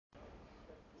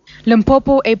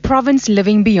Limpopo, a province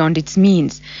living beyond its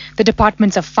means. The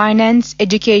departments of finance,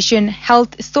 education,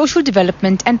 health, social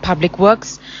development and public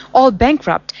works, all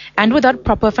bankrupt and without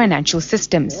proper financial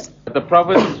systems. The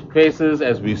province faces,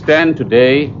 as we stand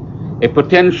today, a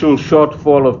potential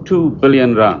shortfall of 2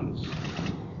 billion rands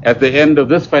at the end of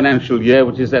this financial year,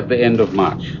 which is at the end of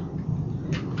March.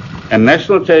 And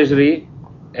National Treasury,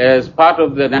 as part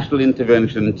of the National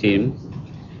Intervention Team,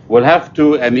 will have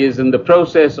to and is in the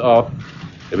process of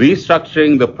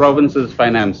restructuring the province's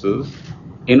finances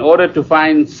in order to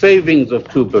find savings of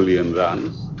 2 billion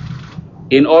rands,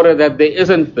 in order that there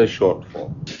isn't the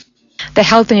shortfall. The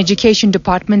health and education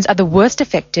departments are the worst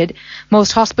affected.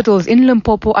 Most hospitals in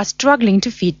Limpopo are struggling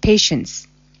to feed patients.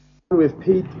 We've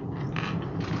paid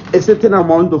a certain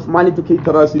amount of money to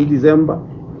caterers in December,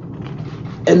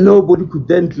 and nobody could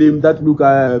then claim that, look,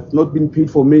 I have not been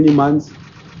paid for many months.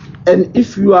 And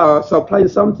if you are supplying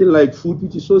something like food,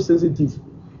 which is so sensitive,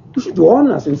 you should warn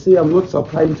us and say, I'm not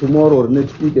supplying tomorrow or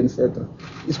next week, etc.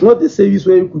 It's not a service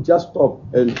where you could just stop.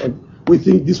 And we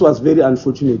think this was very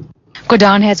unfortunate.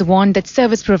 Gordhan has warned that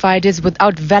service providers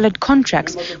without valid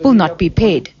contracts will not be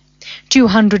paid.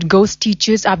 200 ghost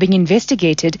teachers are being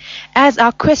investigated, as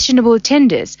are questionable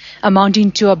tenders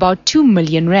amounting to about 2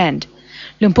 million rand.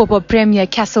 Limpopo Premier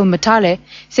Cassel Mathale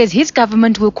says his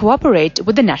government will cooperate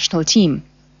with the national team.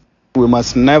 We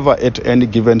must never at any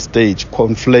given stage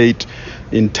conflate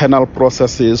internal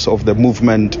processes of the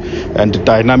movement and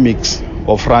dynamics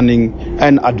of running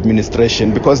an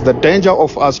administration, because the danger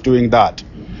of us doing that,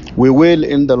 we will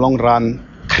in the long run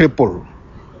cripple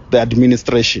the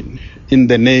administration in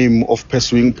the name of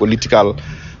pursuing political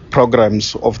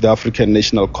programs of the African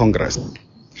National Congress.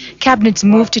 Cabinet's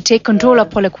move to take control of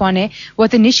Polokwane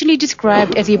was initially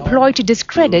described as a ploy to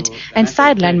discredit and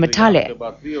sideline Mathale.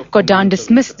 Gordhan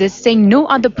dismissed this, saying no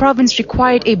other province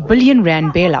required a billion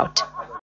rand bailout.